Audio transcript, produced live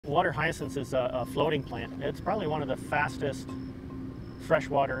Water hyacinth is a floating plant. It's probably one of the fastest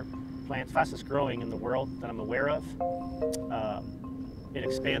freshwater plants, fastest growing in the world that I'm aware of. It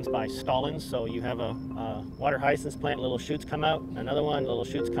expands by stolons, so you have a water hyacinth plant, little shoots come out, another one, little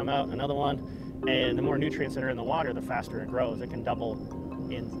shoots come out, another one, and the more nutrients that are in the water, the faster it grows. It can double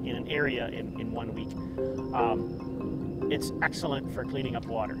in an area in 1 week. It's excellent for cleaning up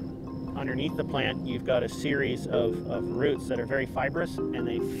water. Underneath the plant, you've got a series of roots that are very fibrous, and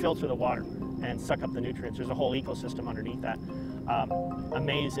they filter the water and suck up the nutrients. There's a whole ecosystem underneath that.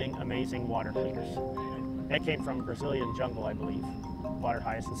 Amazing, amazing water cleaners. It came from Brazilian jungle, I believe, water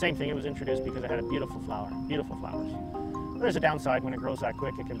hyacinth. Same thing, it was introduced because it had a beautiful flower, beautiful flowers. But there's a downside: when it grows that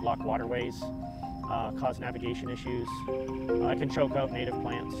quick, it can block waterways, cause navigation issues. It can choke out native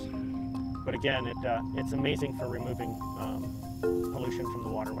plants. But again, it's amazing for removing pollution from the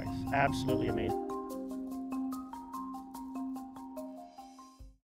waterways. Absolutely amazing.